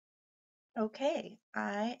Okay,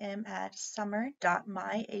 I am at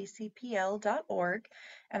summer.myacpl.org,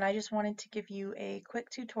 and I just wanted to give you a quick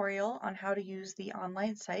tutorial on how to use the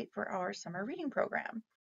online site for our summer reading program.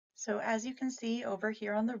 So as you can see over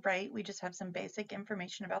here on the right, we just have some basic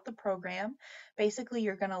information about the program. Basically,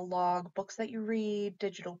 you're going to log books that you read,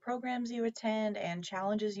 digital programs you attend, and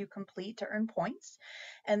challenges you complete to earn points.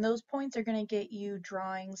 And those points are going to get you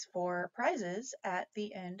drawings for prizes at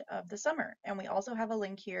the end of the summer. And we also have a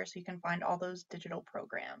link here so you can find all those digital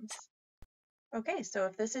programs. Okay, so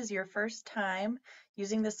if this is your first time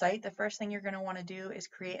using the site, the first thing you're going to want to do is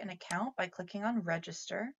create an account by clicking on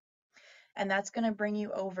Register. And that's going to bring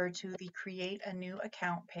you over to the Create a New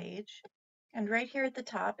Account page. And right here at the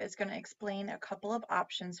top, it's going to explain a couple of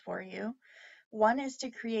options for you. One is to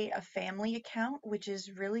create a family account, which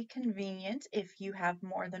is really convenient if you have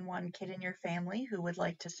more than one kid in your family who would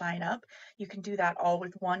like to sign up. You can do that all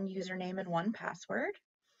with one username and one password.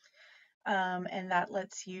 And that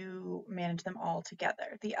lets you manage them all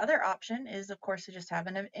together. The other option is, of course, to just have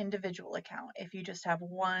an individual account. If you just have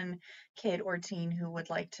one kid or teen who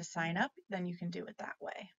would like to sign up, then you can do it that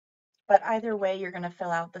way. But either way, you're going to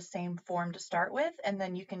fill out the same form to start with, and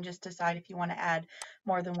then you can just decide if you want to add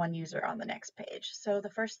more than one user on the next page. So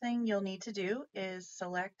the first thing you'll need to do is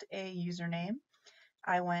select a username.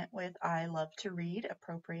 I went with I love to read,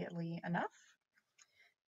 appropriately enough.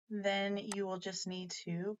 Then you will just need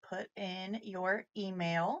to put in your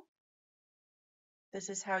email. This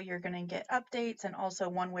is how you're going to get updates, and also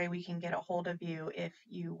one way we can get a hold of you if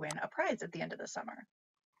you win a prize at the end of the summer.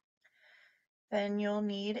 Then you'll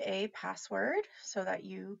need a password so that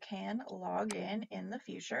you can log in the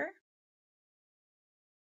future.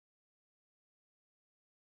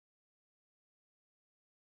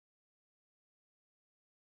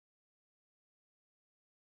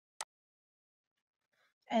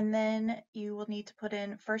 And then you will need to put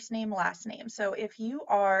in first name, last name. So if you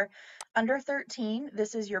are under 13,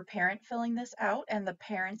 this is your parent filling this out, and the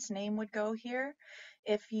parent's name would go here.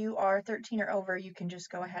 If you are 13 or over, you can just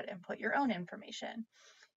go ahead and put your own information.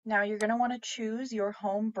 Now you're going to want to choose your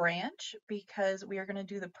home branch because we are going to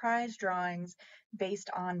do the prize drawings based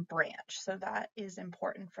on branch. So that is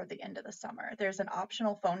important for the end of the summer. There's an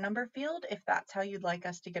optional phone number field if that's how you'd like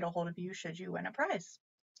us to get a hold of you should you win a prize.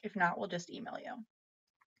 If not, we'll just email you.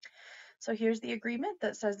 So here's the agreement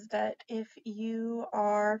that says that if you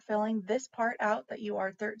are filling this part out, that you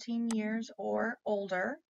are 13 years or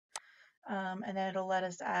older, and then it'll let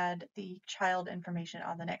us add the child information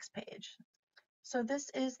on the next page. So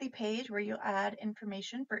this is the page where you'll add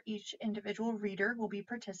information for each individual reader who will be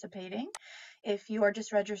participating. If you are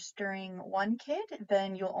just registering one kid,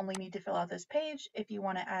 then you'll only need to fill out this page. If you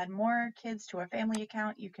want to add more kids to a family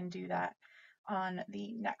account, you can do that on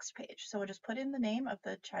the next page. So we'll just put in the name of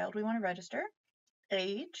the child we want to register,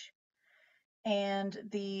 age, and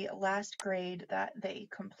the last grade that they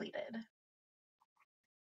completed.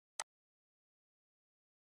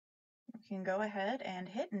 You can go ahead and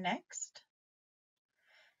hit next.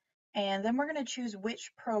 And then we're going to choose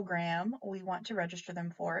which program we want to register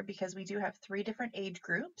them for because we do have 3 different age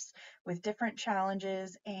groups with different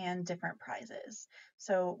challenges and different prizes.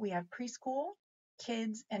 So we have preschool,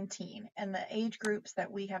 kids, and teen. And the age groups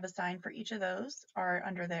that we have assigned for each of those are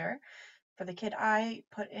under there. For the kid I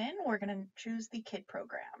put in, we're going to choose the kid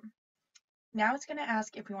program. Now it's going to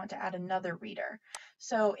ask if we want to add another reader.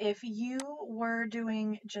 So if you were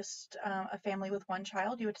doing just a family with one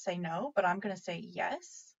child, you would say no, but I'm going to say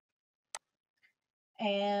yes.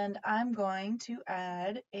 And I'm going to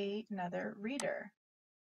add another reader.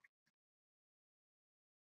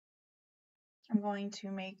 I'm going to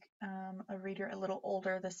make a reader a little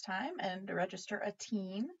older this time and register a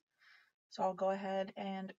teen. So I'll go ahead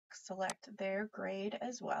and select their grade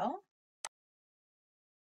as well.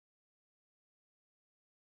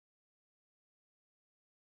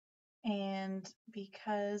 And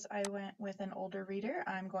because I went with an older reader,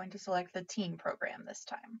 I'm going to select the teen program this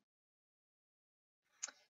time.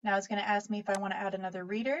 Now it's going to ask me if I want to add another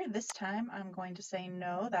reader. This time I'm going to say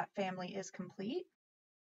no, that family is complete.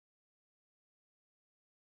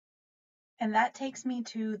 And that takes me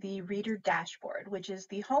to the reader dashboard, which is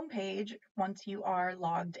the home page once you are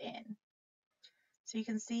logged in. So you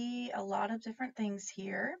can see a lot of different things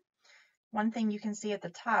here. One thing you can see at the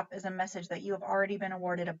top is a message that you have already been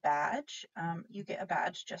awarded a badge. You get a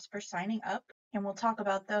badge just for signing up, and we'll talk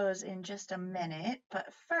about those in just a minute.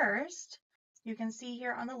 But first, you can see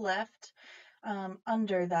here on the left,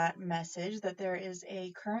 under that message, that there is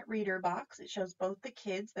a current reader box. It shows both the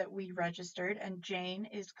kids that we registered, and Jane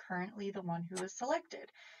is currently the one who is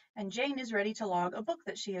selected. And Jane is ready to log a book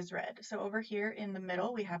that she has read. So over here in the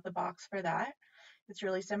middle, we have the box for that. It's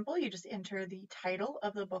really simple. You just enter the title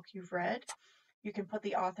of the book you've read. You can put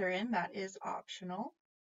the author in, that is optional.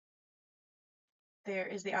 There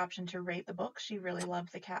is the option to rate the book. She really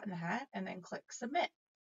loved The Cat in the Hat, and then click submit.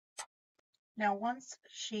 Now, once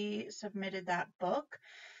she submitted that book,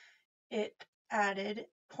 it added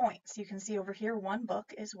points. You can see over here, one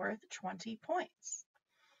book is worth 20 points.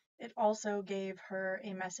 It also gave her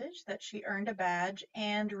a message that she earned a badge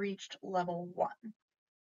and reached level 1.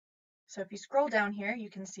 So if you scroll down here, you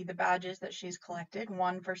can see the badges that she's collected,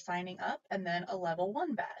 one for signing up, and then a level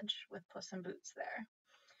 1 badge with Puss in Boots there.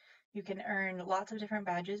 You can earn lots of different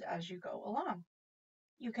badges as you go along.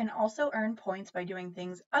 You can also earn points by doing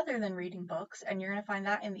things other than reading books, and you're going to find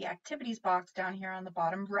that in the activities box down here on the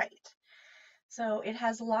bottom right. So it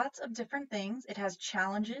has lots of different things. It has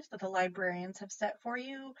challenges that the librarians have set for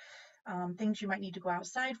you, things you might need to go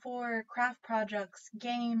outside for, craft projects,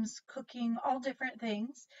 games, cooking, all different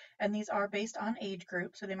things. And these are based on age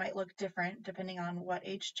group, so they might look different depending on what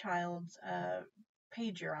age child's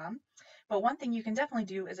page you're on. But one thing you can definitely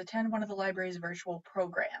do is attend one of the library's virtual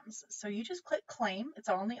programs. So you just click claim, it's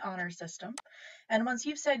all in the honor system. And once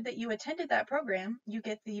you've said that you attended that program, you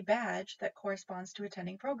get the badge that corresponds to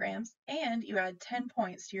attending programs, and you add 10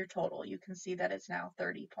 points to your total. You can see that it's now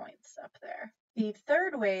 30 points up there. The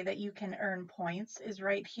third way that you can earn points is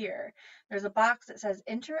right here. There's a box that says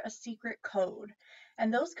enter a secret code.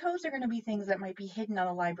 And those codes are going to be things that might be hidden on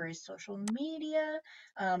the library's social media,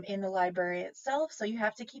 in the library itself, so you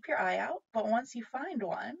have to keep your eye out. But once you find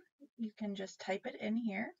one, you can just type it in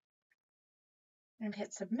here and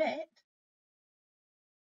hit submit.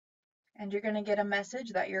 And you're going to get a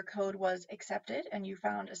message that your code was accepted and you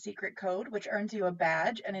found a secret code, which earns you a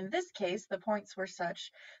badge. And in this case, the points were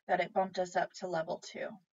such that it bumped us up to level 2.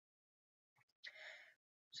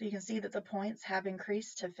 So you can see that the points have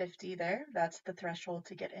increased to 50 there. That's the threshold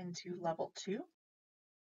to get into level 2.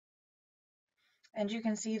 And you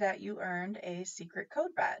can see that you earned a secret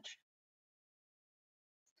code badge.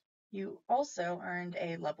 You also earned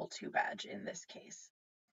a level 2 badge in this case.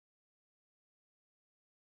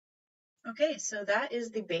 Okay, so that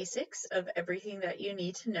is the basics of everything that you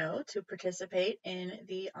need to know to participate in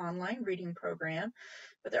the online reading program.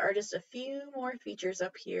 But there are just a few more features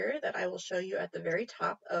up here that I will show you at the very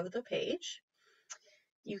top of the page.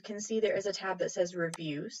 You can see there is a tab that says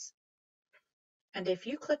Reviews. And if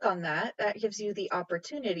you click on that, that gives you the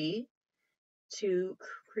opportunity to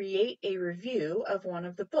create a review of one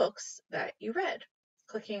of the books that you read.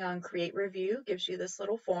 Clicking on Create Review gives you this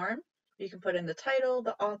little form. You can put in the title,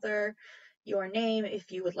 the author, your name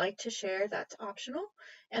if you would like to share, that's optional.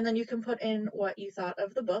 And then you can put in what you thought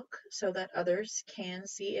of the book so that others can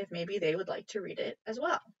see if maybe they would like to read it as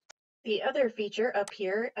well. The other feature up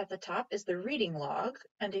here at the top is the reading log.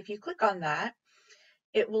 And if you click on that,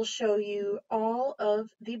 it will show you all of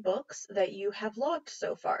the books that you have logged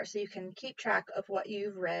so far, so you can keep track of what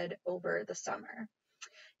you've read over the summer.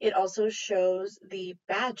 It also shows the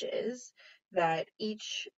badges that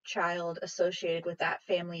each child associated with that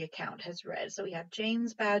family account has read. So we have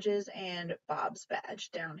Jane's badges and Bob's badge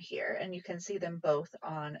down here, and you can see them both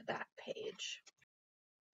on that page.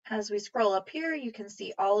 As we scroll up here, you can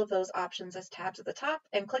see all of those options as tabs at the top,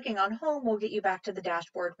 and clicking on Home will get you back to the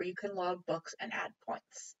dashboard where you can log books and add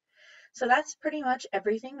points. So that's pretty much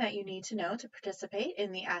everything that you need to know to participate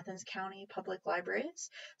in the Athens County Public Library's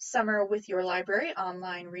Summer with Your Library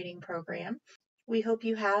online reading program. We hope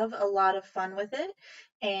you have a lot of fun with it,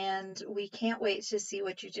 and we can't wait to see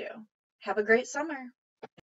what you do. Have a great summer.